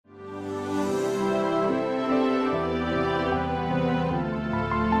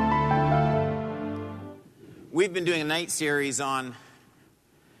We've been doing a night series on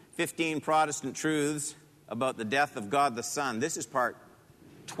 15 Protestant truths about the death of God the Son. This is part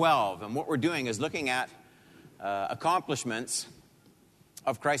 12, and what we're doing is looking at accomplishments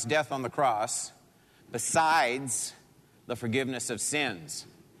of Christ's death on the cross besides the forgiveness of sins.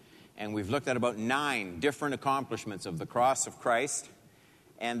 And we've looked at about 9 different accomplishments of the cross of Christ,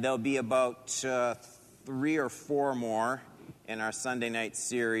 and there'll be about 3 or 4 more in our Sunday night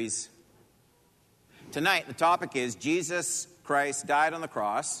series. Tonight, the topic is Jesus Christ died on the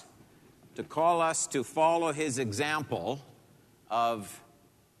cross to call us to follow his example of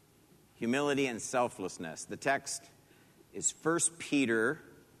humility and selflessness. The text is 1 Peter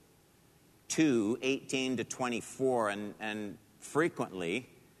 2, 18 to 24, and frequently,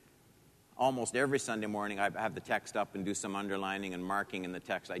 almost every Sunday morning, I have the text up and do some underlining and marking in the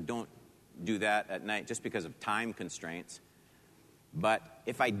text. I don't do that at night just because of time constraints. But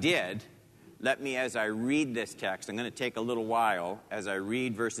if I did, let me, as I read this text, I'm going to take a little while as I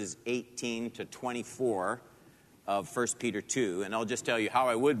read verses 18 to 24 of 1 Peter 2, and I'll just tell you how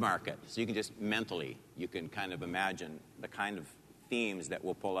I would mark it. So you can just mentally, you can kind of imagine the kind of themes that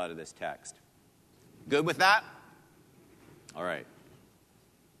we'll pull out of this text. Good with that? All right.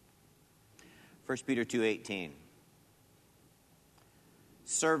 1 Peter 2:18.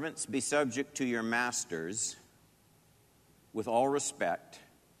 Servants, be subject to your masters with all respect,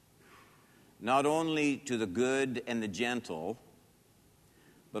 not only to the good and the gentle,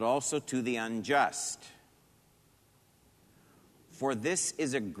 but also to the unjust. For this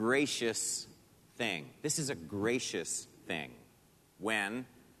is a gracious thing. This is a gracious thing when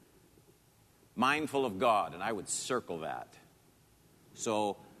mindful of God, and I would circle that.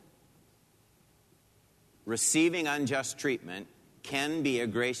 So, receiving unjust treatment can be a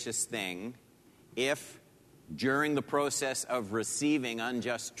gracious thing if, during the process of receiving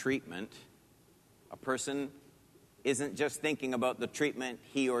unjust treatment, a person isn't just thinking about the treatment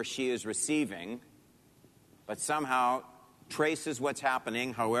he or she is receiving, but somehow traces what's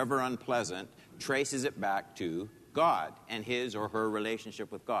happening, however unpleasant, traces it back to God and his or her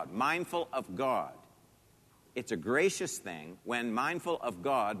relationship with God. Mindful of God. It's a gracious thing when, mindful of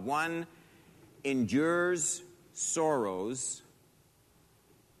God, one endures sorrows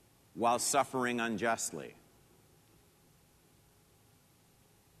while suffering unjustly.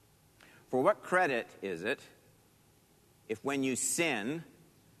 For what credit is it if when you sin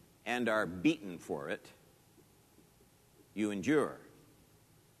and are beaten for it, you endure?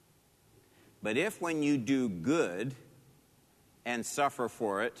 But if when you do good and suffer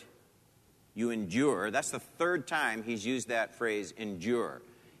for it, you endure, that's the 3rd time he's used that phrase, endure.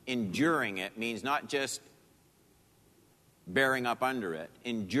 Enduring it means not just bearing up under it.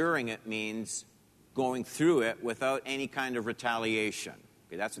 Enduring it means going through it without any kind of retaliation.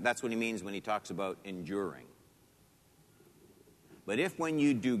 Okay, that's what he means when he talks about enduring. But if when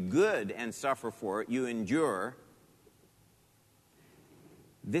you do good and suffer for it, you endure,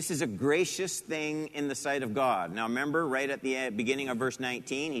 this is a gracious thing in the sight of God. Now remember, right at the beginning of verse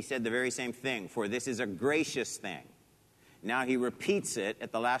 19, he said the very same thing. For this is a gracious thing. Now he repeats it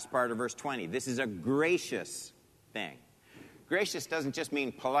at the last part of verse 20. This is a gracious thing. Gracious doesn't just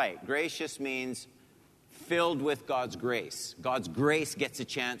mean polite. Gracious means filled with God's grace. God's grace gets a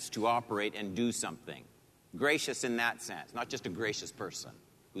chance to operate and do something. Gracious in that sense, not just a gracious person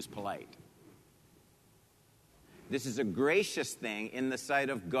who's polite. This is a gracious thing in the sight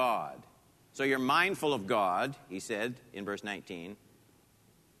of God. So you're mindful of God, he said in verse 19.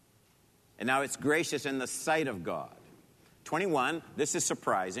 And now it's gracious in the sight of God. 21, this is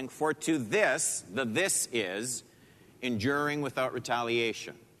surprising. For to this, this is enduring without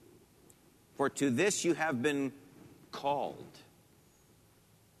retaliation. For to this you have been called.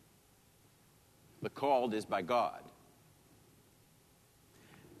 The called is by God.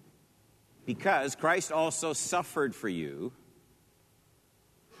 Because Christ also suffered for you,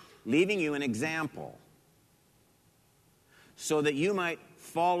 leaving you an example, so that you might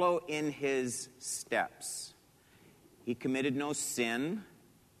follow in his steps. He committed no sin,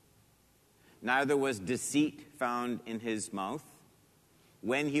 neither was deceit found in his mouth.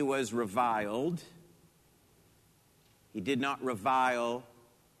 When he was reviled, he did not revile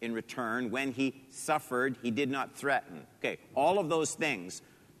in return. When he suffered, he did not threaten. Okay, all of those things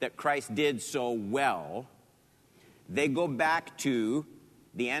that Christ did so well, they go back to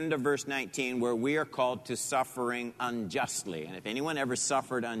the end of verse 19 where we are called to suffering unjustly. And if anyone ever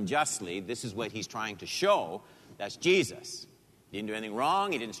suffered unjustly, this is what he's trying to show. That's Jesus. He didn't do anything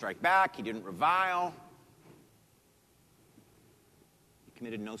wrong. He didn't strike back. He didn't revile. He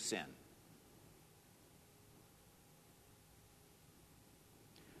committed no sin.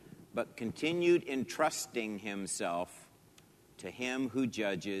 but continued entrusting himself to him who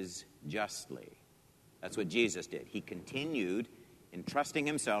judges justly. That's what Jesus did. He continued entrusting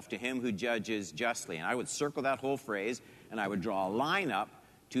himself to him who judges justly. And I would circle that whole phrase, and I would draw a line up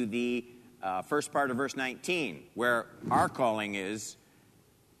to the first part of verse 19, where our calling is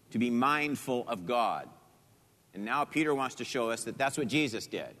to be mindful of God. And now Peter wants to show us that that's what Jesus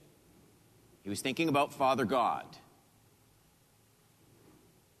did. He was thinking about Father God.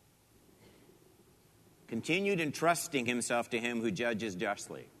 Continued entrusting himself to him who judges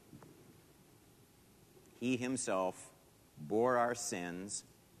justly. He himself bore our sins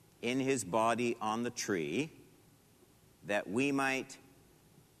in his body on the tree, that we might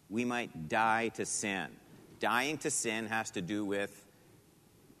die to sin. Dying to sin has to do with,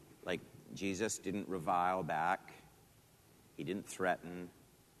 like, Jesus didn't revile back. He didn't threaten.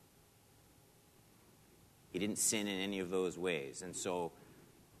 He didn't sin in any of those ways. And so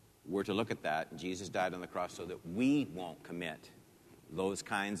we're to look at that. Jesus died on the cross so that we won't commit those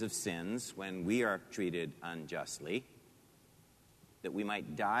kinds of sins when we are treated unjustly, that we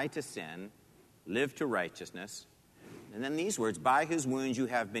might die to sin, live to righteousness. And then these words, by his wounds you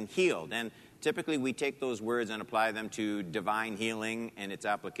have been healed. And typically we take those words and apply them to divine healing and its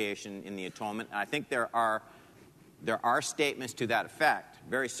application in the atonement. And I think there are statements to that effect,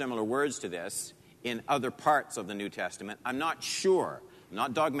 very similar words to this, in other parts of the New Testament. I'm not sure. I'm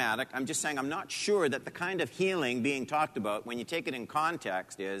not dogmatic. I'm just saying I'm not sure that the kind of healing being talked about, when you take it in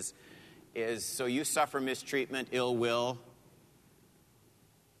context, is so you suffer mistreatment, ill will,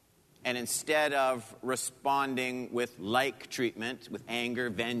 and instead of responding with like treatment, with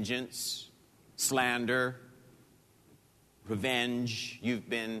anger, vengeance, slander, revenge,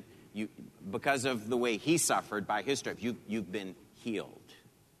 because of the way he suffered by his stripes, you've been healed.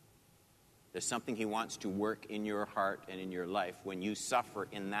 There's something he wants to work in your heart and in your life when you suffer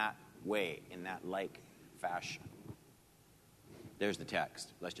in that way, in that like fashion. There's the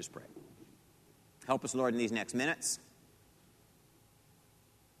text. Let's just pray. Help us, Lord, in these next minutes.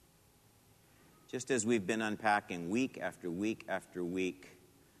 Just as we've been unpacking week after week after week,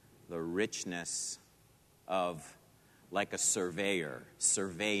 the richness of, like a surveyor,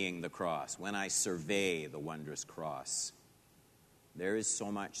 surveying the cross. When I survey the wondrous cross, there is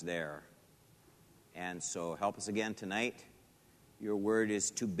so much there. And so help us again tonight. Your word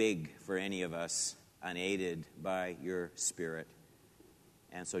is too big for any of us, unaided by your Spirit.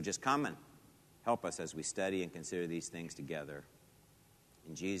 And so just come and help us as we study and consider these things together.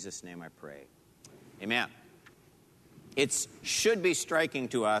 In Jesus' name I pray. Amen. It should be striking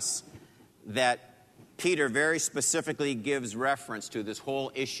to us that Peter very specifically gives reference to this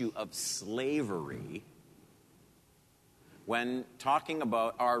whole issue of slavery when talking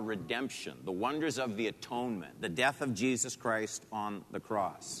about our redemption, the wonders of the atonement, the death of Jesus Christ on the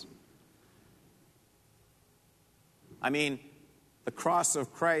cross. I mean, the cross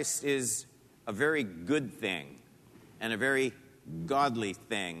of Christ is a very good thing and a very godly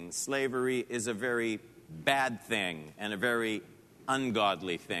thing. Slavery is a very bad thing and a very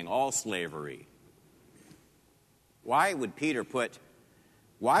ungodly thing, all slavery. Why would Peter put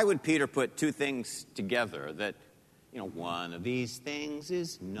two things together that, one of these things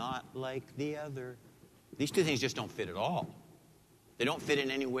is not like the other? These two things just don't fit at all. They don't fit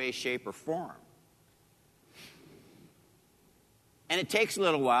in any way, shape, or form. And it takes a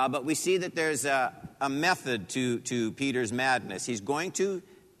little while, but we see that there's a method to Peter's madness. He's going to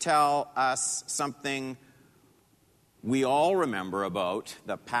tell us something we all remember about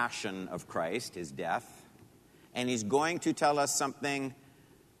the passion of Christ, his death. And he's going to tell us something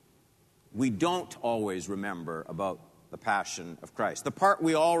we don't always remember about the passion of Christ. The part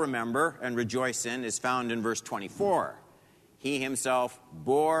we all remember and rejoice in is found in verse 24. He himself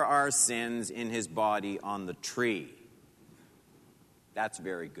bore our sins in his body on the tree. That's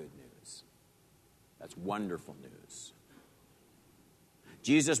very good news. That's wonderful news.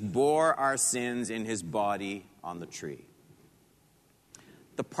 Jesus bore our sins in his body on the tree.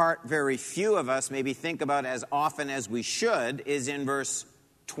 The part very few of us maybe think about as often as we should is in verse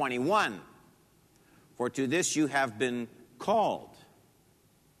 21. For to this you have been called.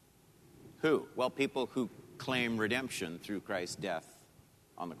 Who? Well, people who claim redemption through Christ's death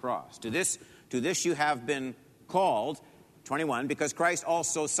on the cross. To this you have been called, 21, because Christ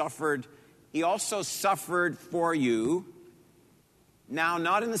also suffered. He also suffered for you, now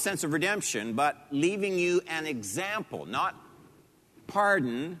not in the sense of redemption, but leaving you an example, not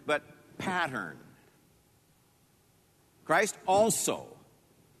pardon, but pattern. Christ also,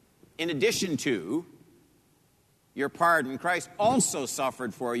 in addition to your pardon, Christ also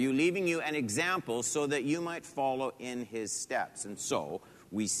suffered for you, leaving you an example so that you might follow in his steps. And so,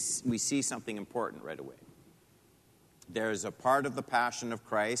 we see something important right away. There's a part of the passion of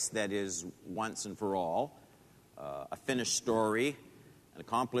Christ that is once and for all, a finished story, an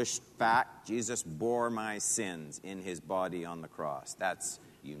accomplished fact. Jesus bore my sins in his body on the cross. That's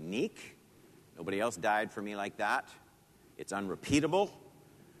unique. Nobody else died for me like that. It's unrepeatable.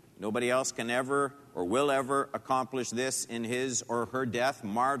 Nobody else can ever or will ever accomplish this in his or her death.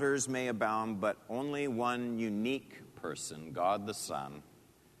 Martyrs may abound, but only one unique person, God the Son,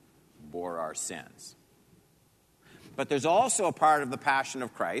 bore our sins. But there's also a part of the passion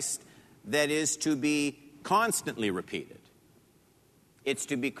of Christ that is to be constantly repeated. It's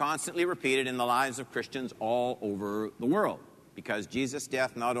to be constantly repeated in the lives of Christians all over the world, because Jesus'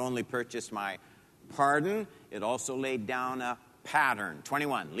 death not only purchased my pardon, it also laid down a pattern.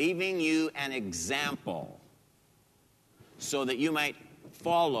 21, leaving you an example so that you might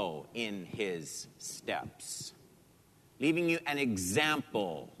follow in his steps. Leaving you an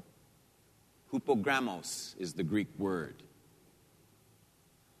example. Hupogrammos is the Greek word.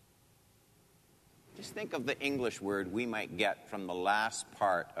 Just think of the English word we might get from the last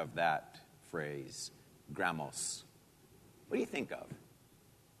part of that phrase, grammos. What do you think of?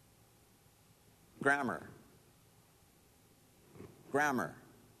 Grammar. Grammar.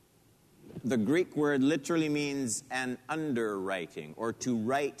 The Greek word literally means an underwriting, or to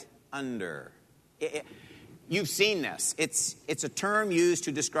write under. You've seen this. It's a term used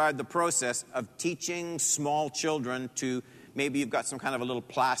to describe the process of teaching small children to, maybe you've got some kind of a little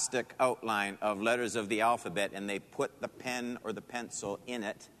plastic outline of letters of the alphabet, and they put the pen or the pencil in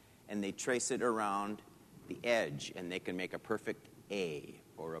it, and they trace it around the edge, and they can make a perfect A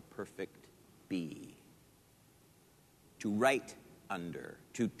or a perfect B. To write under,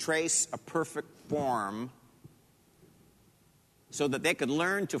 to trace a perfect form so that they could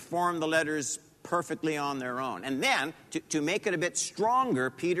learn to form the letters perfectly on their own. And then, to make it a bit stronger,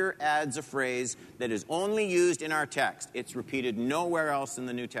 Peter adds a phrase that is only used in our text. It's repeated nowhere else in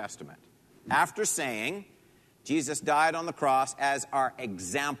the New Testament. After saying, Jesus died on the cross as our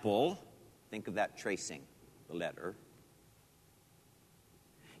example, think of that tracing the letter,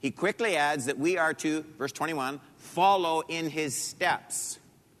 he quickly adds that we are to, verse 21, follow in his steps.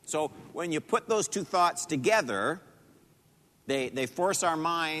 So when you put those two thoughts together, they force our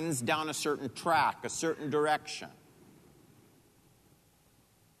minds down a certain track, a certain direction.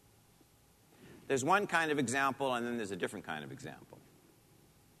 There's one kind of example, and then there's a different kind of example.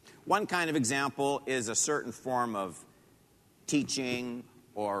 One kind of example is a certain form of teaching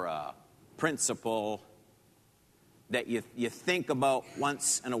or a principle that you think about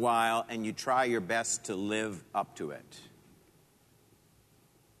once in a while, and you try your best to live up to it.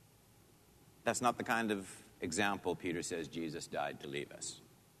 That's not the kind of example Peter says Jesus died to leave us.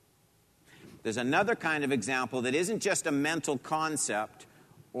 There's another kind of example that isn't just a mental concept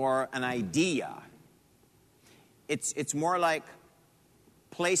or an idea. It's more like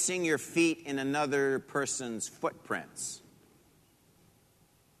placing your feet in another person's footprints.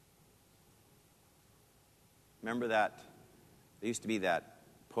 Remember that? There used to be that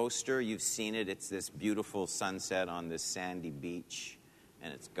poster. You've seen it. It's this beautiful sunset on this sandy beach.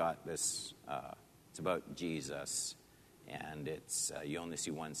 And it's got this, it's about Jesus. And it's you only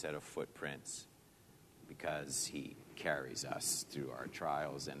see one set of footprints because he carries us through our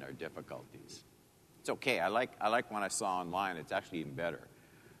trials and our difficulties. It's okay. I like what I saw online. It's actually even better,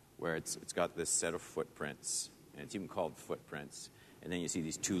 where it's got this set of footprints. And it's even called footprints. And then you see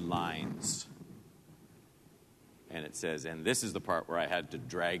these two lines. And it says, and this is the part where I had to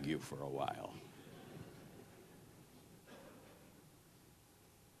drag you for a while.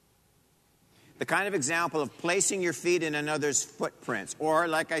 The kind of example of placing your feet in another's footprints, or,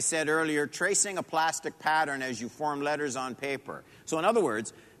 like I said earlier, tracing a plastic pattern as you form letters on paper. So in other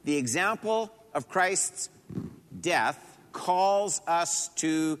words, the example of Christ's death calls us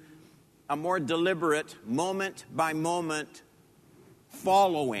to a more deliberate, moment-by-moment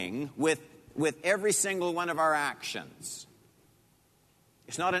following with every single one of our actions.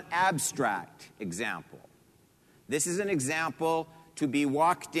 It's not an abstract example. This is an example to be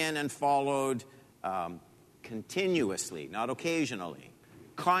walked in and followed continuously, not occasionally,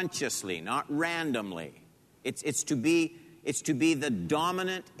 consciously, not randomly. It's to be the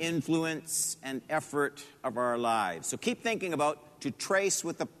dominant influence and effort of our lives. So keep thinking about to trace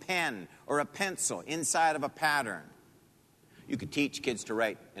with a pen or a pencil inside of a pattern. You could teach kids to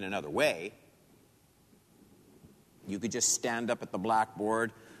write in another way. You could just stand up at the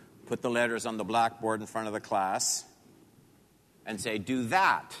blackboard, put the letters on the blackboard in front of the class, and say, do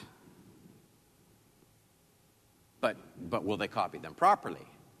that. But will they copy them properly?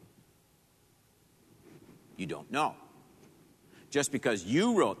 You don't know. Just because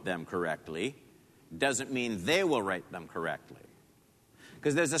you wrote them correctly doesn't mean they will write them correctly.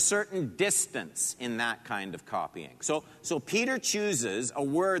 Because there's a certain distance in that kind of copying. So Peter chooses a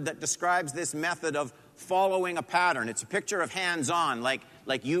word that describes this method of following a pattern. It's a picture of hands-on, like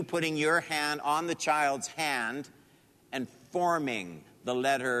you putting your hand on the child's hand and forming the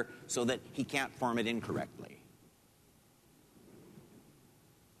letter so that he can't form it incorrectly.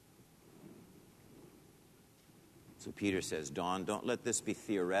 So Peter says, Don, don't let this be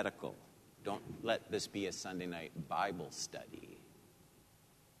theoretical. Don't let this be a Sunday night Bible study.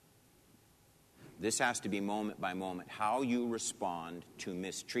 This has to be moment by moment how you respond to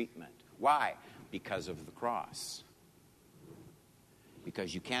mistreatment. Why? Because of the cross.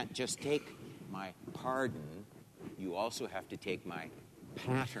 Because you can't just take my pardon, you also have to take my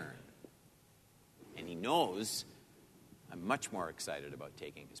pattern. And he knows I'm much more excited about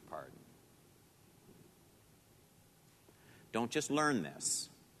taking his pardon. Don't just learn this,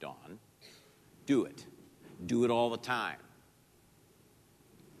 Don. Do it. Do it all the time.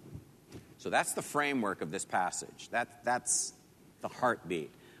 So that's the framework of this passage. That's the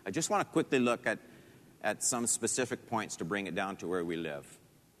heartbeat. I just want to quickly look at some specific points to bring it down to where we live.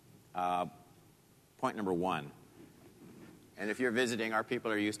 Point number one. And if you're visiting, our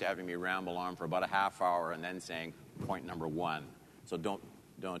people are used to having me ramble on for about a half hour and then saying point number one. So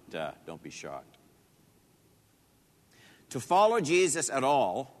don't be shocked. To follow Jesus at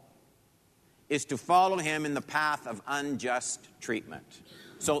all is to follow him in the path of unjust treatment.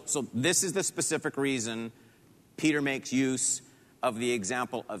 So this is the specific reason Peter makes use of the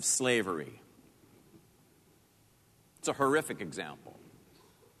example of slavery. It's a horrific example.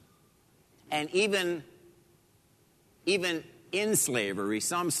 And even in slavery,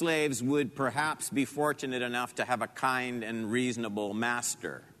 some slaves would perhaps be fortunate enough to have a kind and reasonable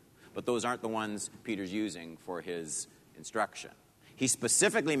master. But those aren't the ones Peter's using for his instruction. He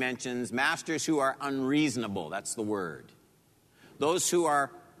specifically mentions masters who are unreasonable. That's the word. Those who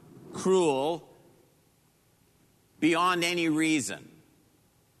are cruel beyond any reason.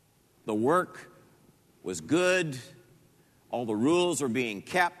 The work was good. All the rules were being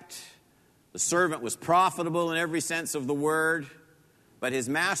kept. The servant was profitable in every sense of the word. But his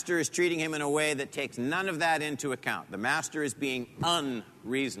master is treating him in a way that takes none of that into account. The master is being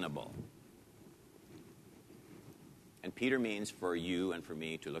unreasonable. And Peter means for you and for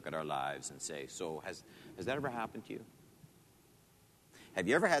me to look at our lives and say, so has that ever happened to you? Have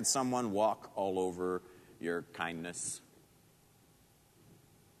you ever had someone walk all over your kindness?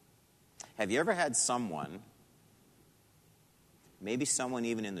 Have you ever had someone, maybe someone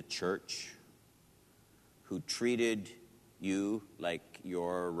even in the church, who treated you like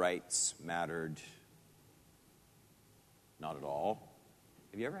your rights mattered not at all?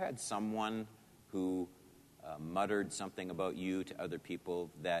 Have you ever had someone who muttered something about you to other people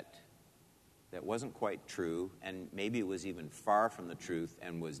that wasn't quite true, and maybe it was even far from the truth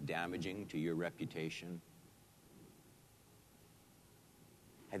and was damaging to your reputation?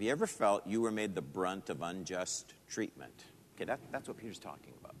 Have you ever felt you were made the brunt of unjust treatment? Okay, that's what Peter's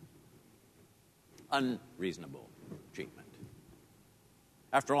talking about. Unreasonable treatment.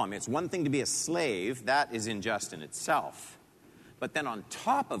 After all, it's one thing to be a slave. That is unjust in itself. But then on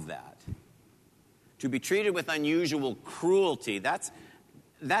top of that, to be treated with unusual cruelty, that's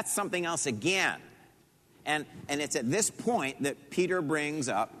something else again. And it's at this point that Peter brings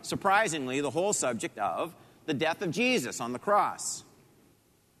up, surprisingly, the whole subject of the death of Jesus on the cross.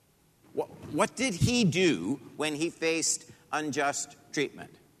 What did he do when he faced unjust treatment?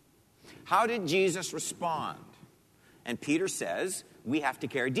 How did Jesus respond? And Peter says, we have to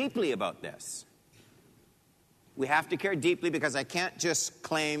care deeply about this. We have to care deeply because I can't just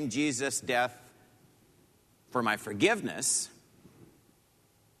claim Jesus' death for my forgiveness.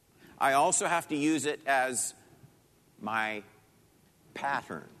 I also have to use it as my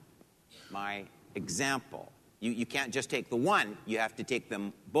pattern, my example. You can't just take the one, you have to take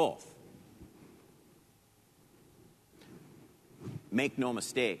them both. Make no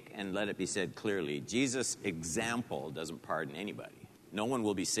mistake, and let it be said clearly, Jesus' example doesn't pardon anybody. No one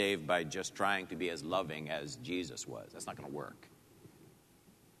will be saved by just trying to be as loving as Jesus was. That's not going to work.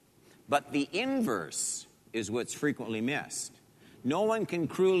 But the inverse is what's frequently missed. No one can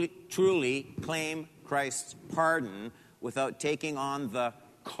truly claim Christ's pardon without taking on the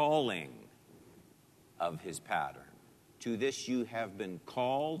calling of his pattern. To this you have been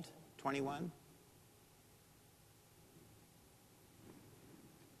called, 21.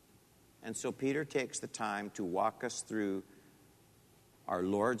 And so Peter takes the time to walk us through our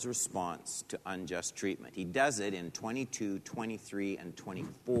Lord's response to unjust treatment. He does it in 22, 23, and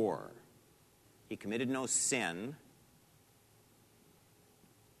 24. He committed no sin,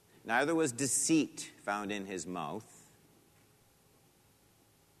 Neither was deceit found in his mouth.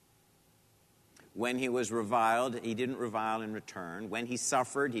 When he was reviled, he didn't revile in return. When he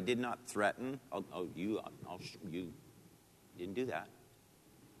suffered, he did not threaten. You didn't do that.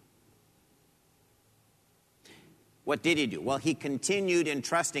 What did he do? Well, he continued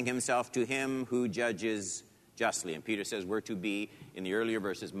entrusting himself to him who judges justly. And Peter says we're to be, in the earlier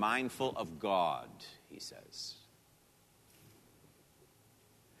verses, mindful of God, he says.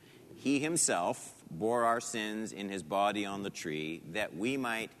 He himself bore our sins in his body on the tree, that we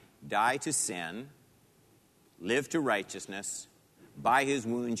might die to sin, live to righteousness. By his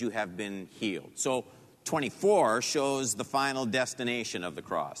wounds you have been healed. So 24 shows the final destination of the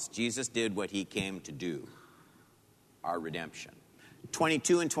cross. Jesus did what he came to do, our redemption.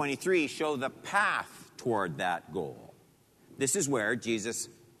 22 and 23 show the path toward that goal. This is where Jesus'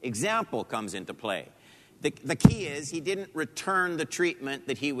 example comes into play. The key is he didn't return the treatment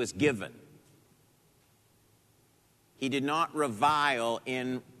that he was given. He did not revile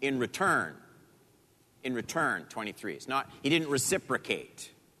in return. In return, 23. He didn't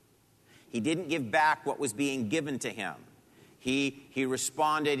reciprocate. He didn't give back what was being given to him. He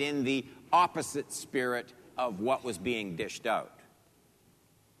responded in the opposite spirit of what was being dished out.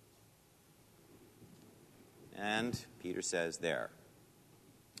 And Peter says there,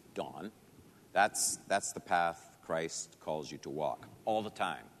 Don, that's the path Christ calls you to walk all the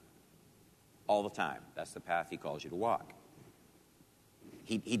time. All the time. That's the path he calls you to walk.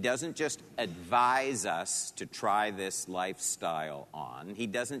 He doesn't just advise us to try this lifestyle on. He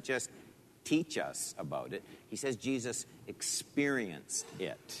doesn't just teach us about it. He says Jesus experienced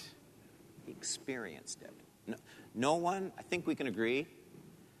it. He experienced it. No one, I think we can agree,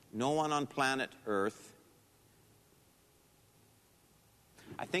 no one on planet Earth.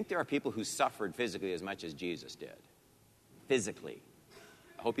 I think there are people who suffered physically as much as Jesus did. Physically.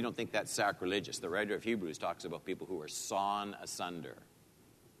 I hope you don't think that's sacrilegious. The writer of Hebrews talks about people who are sawn asunder.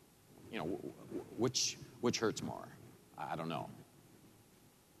 You know, which hurts more? I don't know.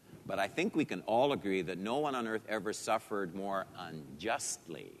 But I think we can all agree that no one on earth ever suffered more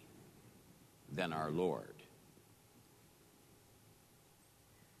unjustly than our Lord.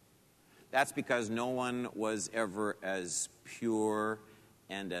 That's because no one was ever as pure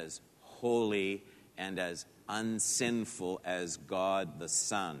and as holy and as unsinful as God the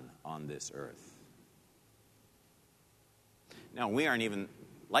Son on this earth. Now, we aren't even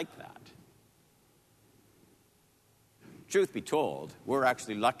like that. Truth be told, we're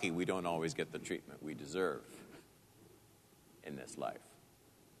actually lucky we don't always get the treatment we deserve in this life.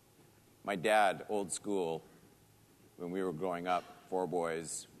 My dad, old school, when we were growing up, 4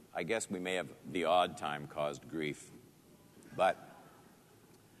 boys, I guess we may have the odd time caused grief. But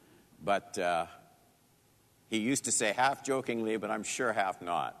he used to say half jokingly, but I'm sure half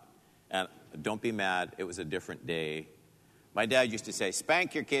not. And don't be mad, it was a different day. My dad used to say,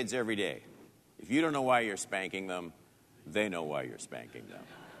 spank your kids every day. If you don't know why you're spanking them, they know why you're spanking them.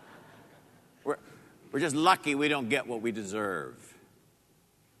 We're just lucky we don't get what we deserve.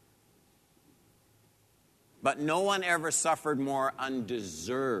 But no one ever suffered more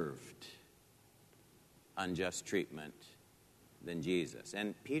undeserved, unjust treatment than Jesus.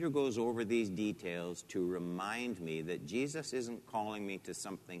 And Peter goes over these details to remind me that Jesus isn't calling me to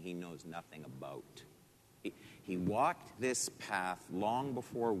something he knows nothing about. He walked this path long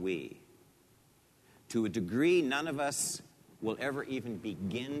before we. To a degree none of us will ever even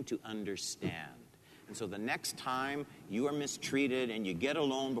begin to understand. And so the next time you are mistreated and you get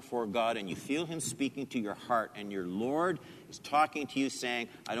alone before God and you feel him speaking to your heart and your Lord is talking to you saying,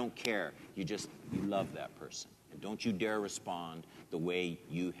 I don't care, you love that person. And don't you dare respond the way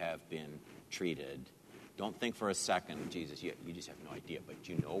you have been treated. Don't think for a second, Jesus, you just have no idea. But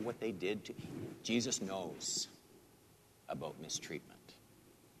you know what they did to Jesus knows about mistreatment.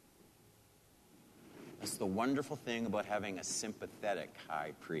 That's the wonderful thing about having a sympathetic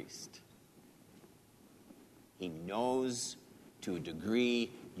high priest. He knows to a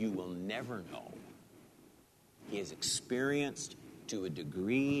degree you will never know. He has experienced to a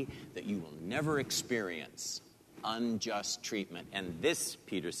degree that you will never experience unjust treatment. And this,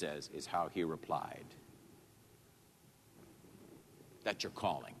 Peter says, is how he replied. That's your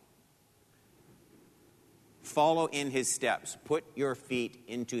calling. Follow in his steps. Put your feet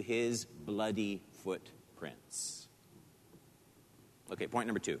into his bloody footprints. Okay, point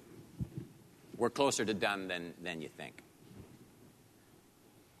number 2. We're closer to done than you think.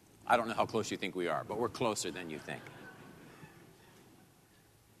 I don't know how close you think we are, but we're closer than you think.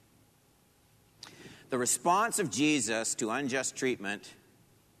 The response of Jesus to unjust treatment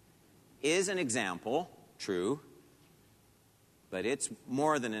is an example, true, But it's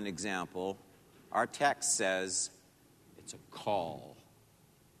more than an example. Our text says it's a call.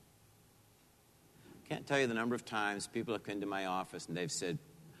 I can't tell you the number of times people have come to my office and they've said,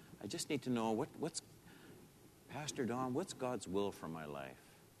 I just need to know, what's Pastor Don, what's God's will for my life?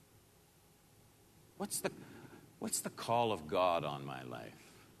 What's the call of God on my life?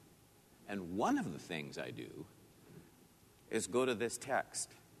 And one of the things I do is go to this text.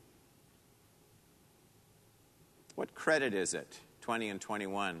 What credit is it, 20 and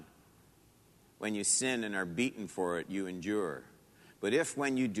 21? When you sin and are beaten for it, you endure. But if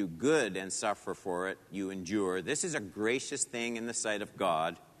when you do good and suffer for it, you endure, this is a gracious thing in the sight of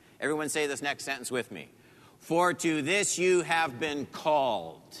God. Everyone say this next sentence with me. For to this you have been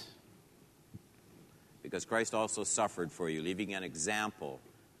called. Because Christ also suffered for you, leaving an example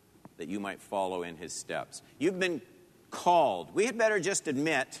that you might follow in his steps. You've been called. We had better just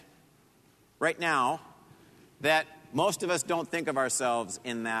admit right now that most of us don't think of ourselves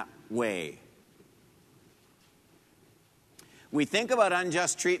in that way. We think about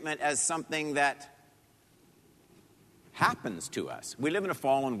unjust treatment as something that happens to us. We live in a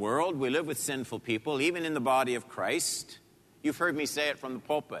fallen world. We live with sinful people, even in the body of Christ. You've heard me say it from the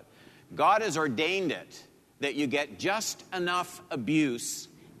pulpit. God has ordained it that you get just enough abuse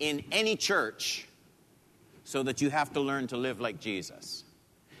in any church so that you have to learn to live like Jesus.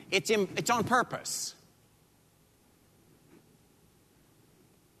 It's on purpose.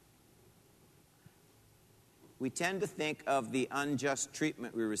 We tend to think of the unjust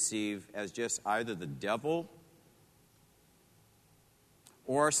treatment we receive as just either the devil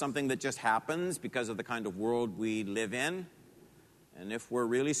or something that just happens because of the kind of world we live in. And if we're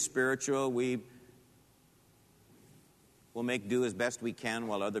really spiritual, we'll make do as best we can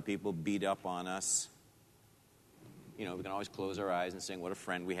while other people beat up on us. You know, we can always close our eyes and sing, what a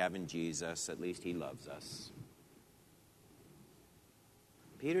friend we have in Jesus. At least he loves us.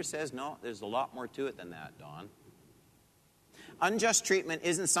 Peter says, no, there's a lot more to it than that, Don. Unjust treatment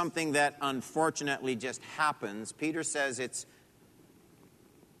isn't something that unfortunately just happens. Peter says it's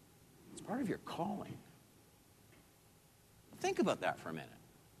part of your calling. Think about that for a minute.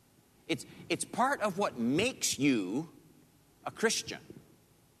 It's part of what makes you a Christian.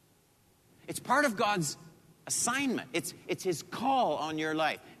 It's part of God's assignment. It's his call on your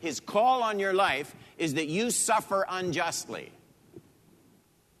life. His call on your life is that you suffer unjustly.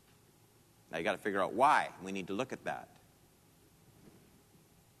 Now you got to figure out why. We need to look at that.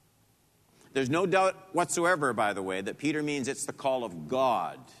 There's no doubt whatsoever, by the way, that Peter means it's the call of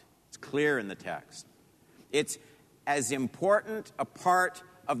God. It's clear in the text. It's as important a part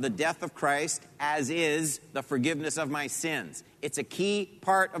of the death of Christ as is the forgiveness of my sins. It's a key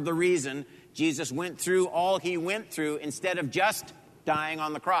part of the reason Jesus went through all he went through instead of just dying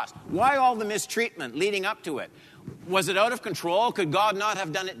on the cross. Why all the mistreatment leading up to it? Was it out of control? Could God not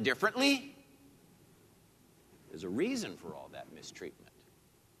have done it differently? There's a reason for all that mistreatment.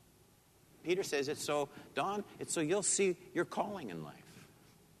 Peter says it's so, Don, it's so you'll see your calling in life.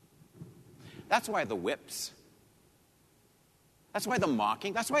 That's why the whips. That's why the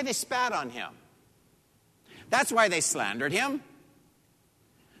mocking. That's why they spat on him. That's why they slandered him.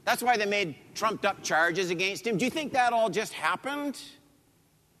 That's why they made trumped up charges against him. Do you think that all just happened?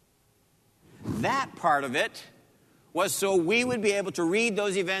 That part of it was so we would be able to read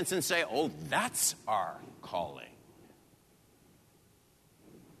those events and say, oh, that's our calling.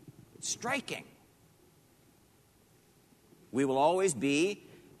 It's striking. We will always be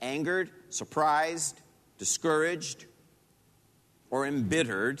angered, surprised, discouraged, or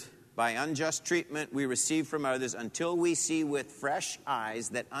embittered by unjust treatment we receive from others until we see with fresh eyes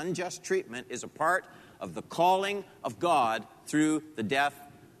that unjust treatment is a part of the calling of God through the death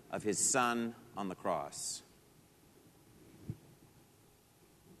of his Son on the cross.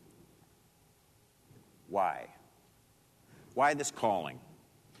 Why? Why this calling?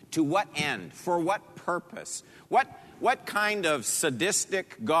 To what end? For what purpose? What kind of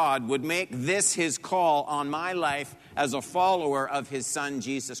sadistic God would make this his call on my life as a follower of his Son,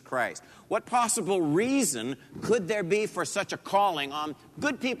 Jesus Christ? What possible reason could there be for such a calling on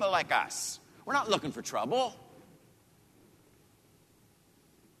good people like us? We're not looking for trouble.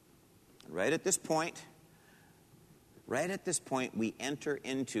 Right at this point, we enter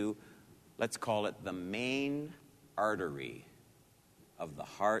into, let's call it the main artery of the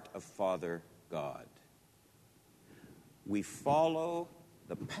heart of Father God. We follow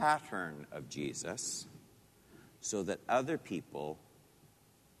the pattern of Jesus so that other people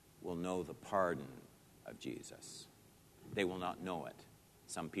will know the pardon of Jesus. They will not know it,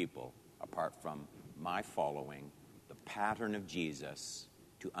 some people, apart from my following the pattern of Jesus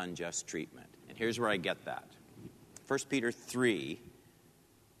to unjust treatment. And here's where I get that. 1 Peter 3,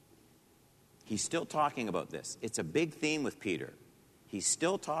 he's still talking about this. It's a big theme with Peter. He's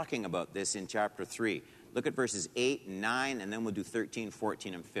still talking about this in chapter 3. Look at verses 8 and 9, and then we'll do 13,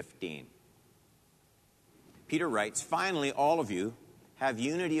 14, and 15. Peter writes, "Finally, all of you have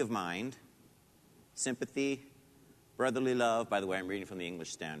unity of mind, sympathy, brotherly love." By the way, I'm reading from the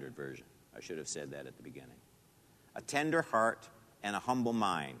English Standard Version. I should have said that at the beginning. "A tender heart and a humble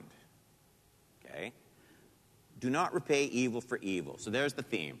mind." Okay? "Do not repay evil for evil." So there's the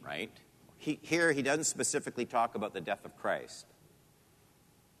theme, right? Here he doesn't specifically talk about the death of Christ.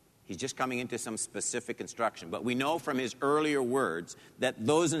 He's just coming into some specific instruction. But we know from his earlier words that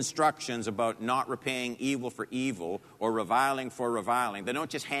those instructions about not repaying evil for evil or reviling for reviling, they don't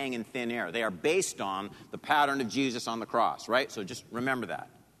just hang in thin air. They are based on the pattern of Jesus on the cross, right? So just remember that.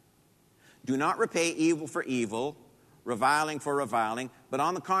 Do not repay evil for evil, reviling for reviling, but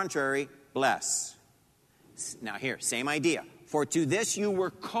on the contrary, bless. Now here, same idea. For to this you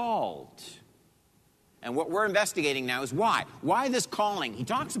were called. And what we're investigating now is why. Why this calling? He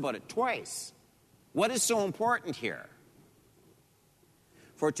talks about it twice. What is so important here?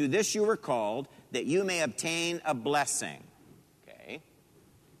 For to this you were called, that you may obtain a blessing. Okay.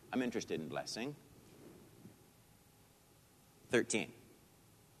 I'm interested in blessing. 13.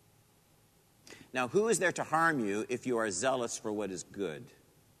 Now, who is there to harm you if you are zealous for what is good?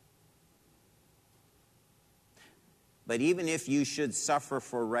 But even if you should suffer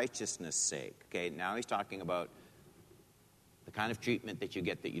for righteousness' sake. Okay, now he's talking about the kind of treatment that you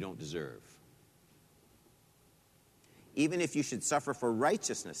get that you don't deserve. Even if you should suffer for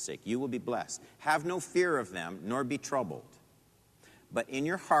righteousness' sake, you will be blessed. Have no fear of them, nor be troubled. But in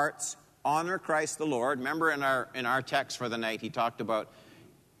your hearts, honor Christ the Lord. Remember in our text for the night, he talked about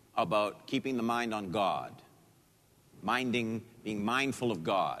keeping the mind on God. Being mindful of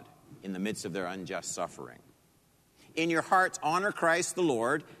God in the midst of their unjust suffering. In your hearts, honor Christ the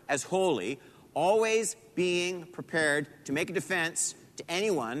Lord as holy, always being prepared to make a defense to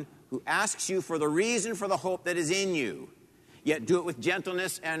anyone who asks you for the reason for the hope that is in you, yet do it with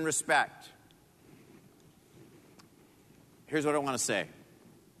gentleness and respect. Here's what I want to say.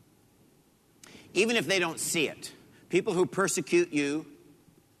 Even if they don't see it, people who persecute you,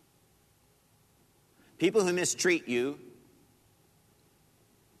 people who mistreat you,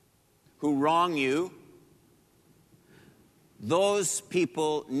 who wrong you, those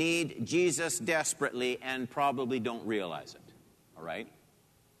people need Jesus desperately and probably don't realize it. All right?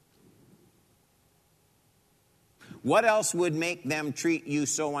 What else would make them treat you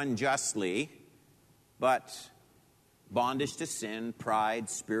so unjustly but bondage to sin, pride,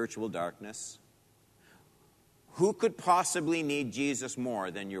 spiritual darkness? Who could possibly need Jesus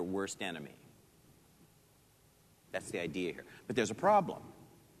more than your worst enemy? That's the idea here. But there's a problem.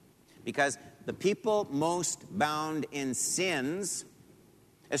 Because the people most bound in sins,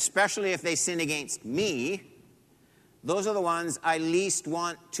 especially if they sin against me, those are the ones I least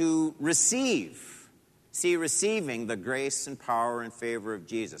want to receive. See, receiving the grace and power and favor of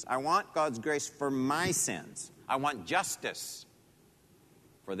Jesus. I want God's grace for my sins. I want justice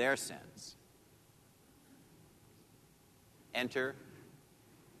for their sins. Enter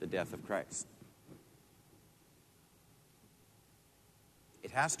the death of Christ. It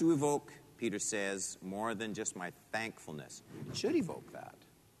has to evoke, Peter says, more than just my thankfulness. It should evoke that,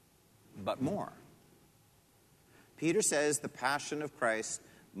 but more. Peter says the passion of Christ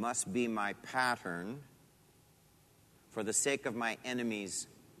must be my pattern for the sake of my enemy's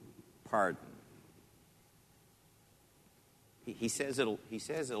pardon. He says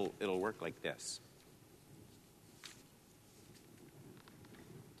it'll work like this.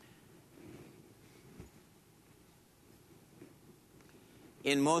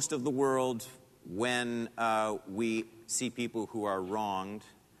 In most of the world, when we see people who are wronged,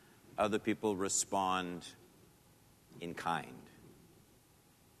 other people respond in kind.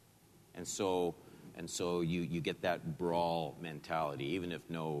 And so you get that brawl mentality. Even if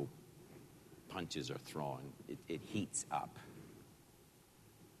no punches are thrown, it heats up.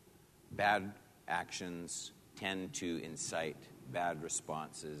 Bad actions tend to incite bad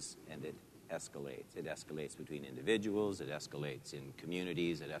responses, and it escalates. It escalates between individuals, it escalates in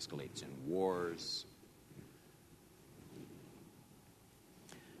communities, it escalates in wars.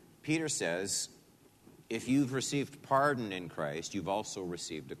 Peter says, if you've received pardon in Christ, you've also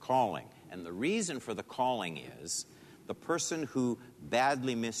received a calling. And the reason for the calling is the person who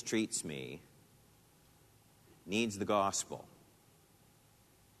badly mistreats me needs the gospel.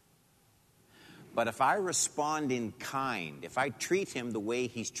 But if I respond in kind, if I treat him the way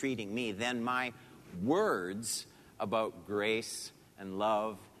he's treating me, then my words about grace and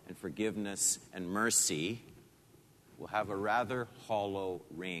love and forgiveness and mercy will have a rather hollow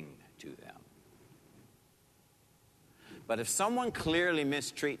ring to them. But if someone clearly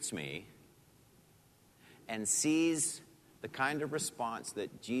mistreats me and sees the kind of response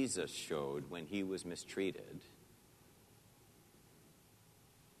that Jesus showed when he was mistreated,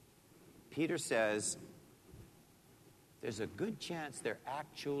 Peter says there's a good chance they're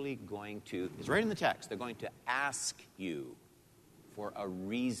actually going to, it's right in the text, they're going to ask you for a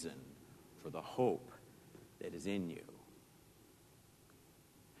reason for the hope that is in you.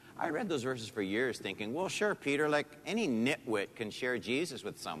 I read those verses for years thinking, well, sure, Peter, like any nitwit can share Jesus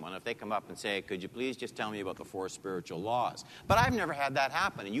with someone if they come up and say, could you please just tell me about the 4 spiritual laws? But I've never had that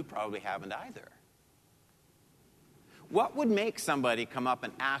happen, and you probably haven't either. What would make somebody come up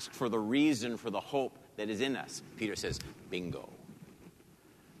and ask for the reason for the hope that is in us? Peter says, bingo.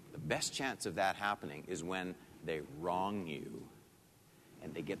 The best chance of that happening is when they wrong you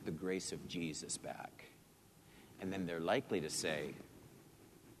and they get the grace of Jesus back. And then they're likely to say,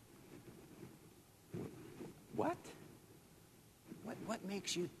 What? What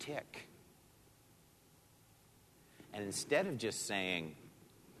makes you tick? And instead of just saying,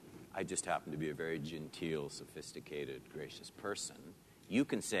 I just happen to be a very genteel, sophisticated, gracious person, you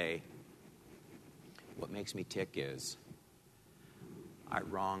can say, what makes me tick is I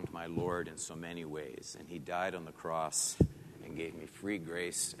wronged my Lord in so many ways, and he died on the cross and gave me free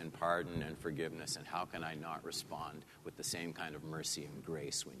grace and pardon and forgiveness, and how can I not respond with the same kind of mercy and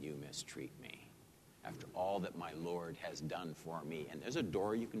grace when you mistreat me? After all that my Lord has done for me. And there's a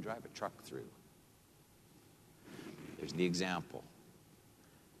door you can drive a truck through. There's the example.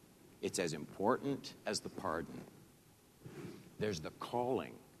 It's as important as the pardon. There's the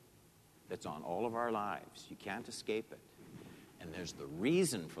calling that's on all of our lives. You can't escape it. And there's the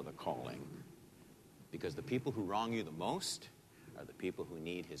reason for the calling. Because the people who wrong you the most are the people who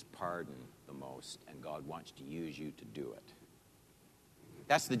need his pardon the most. And God wants to use you to do it.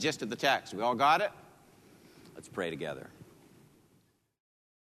 That's the gist of the text. We all got it? Let's pray together.